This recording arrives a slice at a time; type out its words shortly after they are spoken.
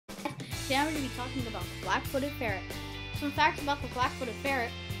Today I'm going to be talking about the black-footed ferret. Some facts about the black-footed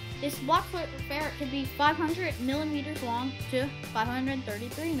ferret. This black-footed ferret can be 500 millimeters long to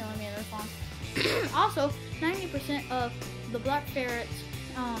 533 millimeters long. Also, 90% of the black ferret's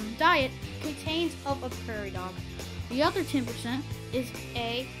diet contains of a prairie dog. The other 10% is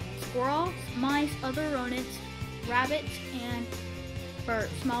squirrels, mice, other rodents, rabbits, and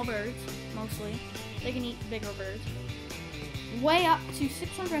small birds, mostly. They can eat bigger birds. Weigh up to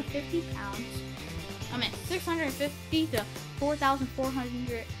 650 pounds. 650 to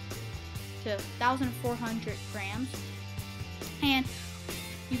 4,400 to 1,400 grams. And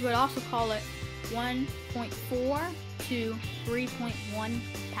you could also call it 1.4 to 3.1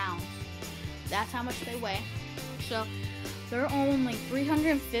 pounds. That's how much they weigh. So there are only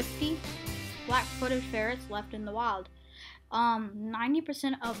 350 black-footed ferrets left in the wild.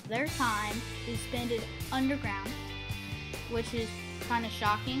 90% of their time is spent underground, which is kind of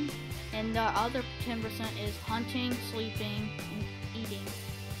shocking, and the other 10% is hunting, sleeping, and eating.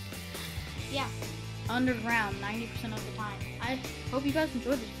 Yeah, underground 90% of the time. I hope you guys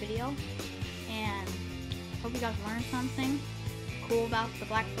enjoyed this video, and hope you guys learned something cool about the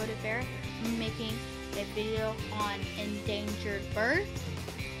black-footed ferret. I'm making a video on endangered birds.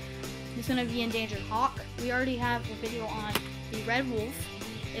 It's going to be endangered hawk. We already have a video on the red wolf.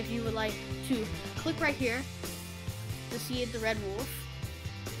 If you would like to click right here to see the red wolf,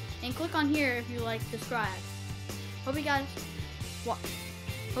 and click on here if you like to subscribe. Hope you guys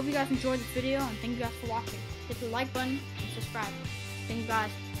enjoyed this video, and thank you guys for watching. Hit the like button and subscribe. Thank you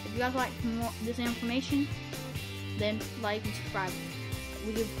guys. If you guys like more this information, then like and subscribe.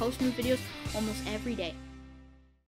 We post new videos almost every day.